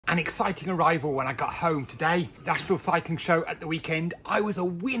An exciting arrival when I got home today. National Cycling Show at the weekend. I was a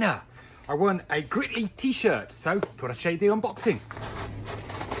winner. I won a Grity T-shirt, so thought I'd show you the unboxing.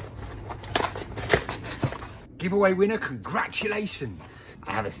 Giveaway winner, congratulations.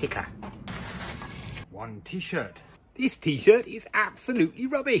 I have a sticker. One T-shirt. This T-shirt is absolutely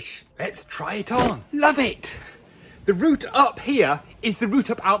rubbish. Let's try it on. Love it. The route up here is the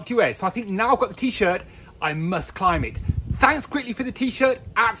route up Alpe d'Huez, so I think now I've got the T-shirt, I must climb it. Thanks Grity for the T-shirt,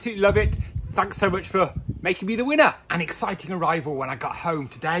 absolutely love it. Thanks so much for making me the winner. An exciting arrival when I got home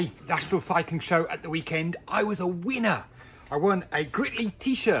today. National Cycling Show at the weekend. I was a winner. I won a Grity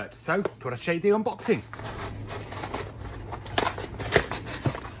T-shirt, so thought I'd show you the unboxing.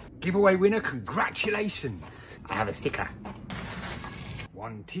 Giveaway winner, congratulations. I have a sticker.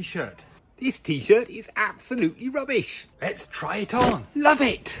 One T-shirt. This T-shirt is absolutely rubbish. Let's try it on. Love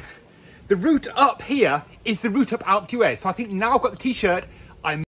it. The route up here is the route up Alpe d'Huez, so I think now I've got the T-shirt,